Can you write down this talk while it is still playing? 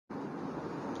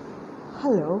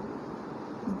Hello,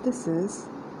 this is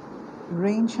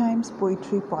Rain Chimes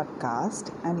Poetry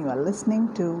Podcast, and you are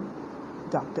listening to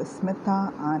Dr.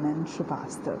 Smitha Anand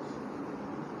Srivastav.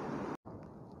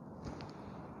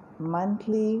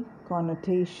 Monthly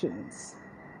connotations.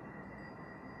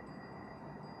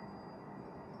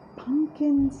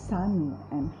 Pumpkin sun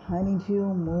and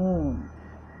honeydew moon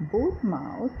both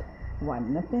mouth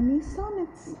one-penny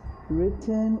sonnets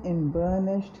written in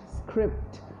burnished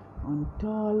script on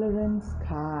tolerant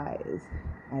skies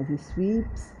as he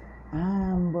sweeps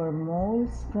amber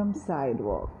moles from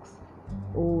sidewalks.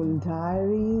 Old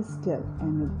diaries tell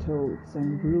anecdotes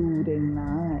and brooding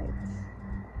nights.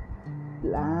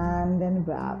 Bland and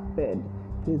vapid,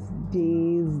 his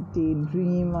days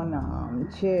daydream on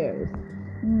armchairs,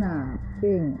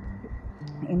 napping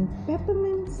in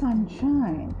peppermint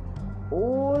sunshine.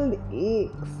 Old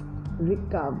aches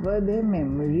recover their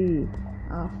memory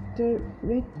after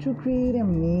retrograde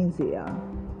amnesia,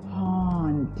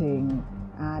 haunting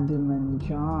adamant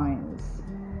joints.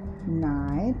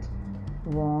 Night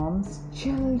warms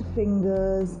chilled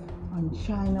fingers on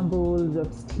china bowls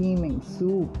of steaming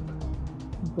soup.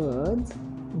 Birds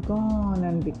gone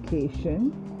on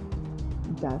vacation,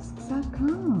 dusks are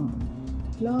calm,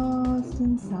 lost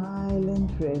in silent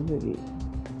reverie.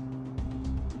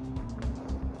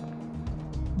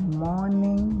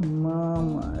 Morning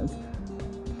murmurs,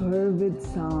 fervid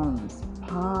sounds,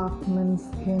 parkman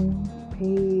skin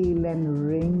pale and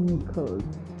wrinkled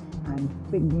and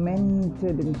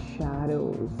pigmented in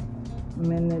shadows.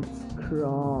 Minutes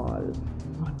crawl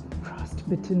on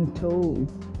frostbitten toes.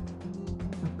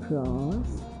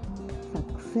 Across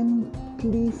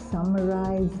succinctly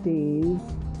summarized days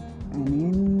and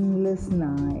endless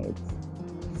nights,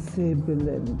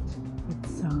 sibilant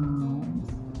with sounds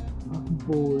of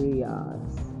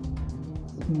Boreas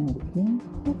smoking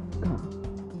hookah.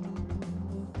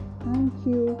 Thank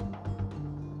you.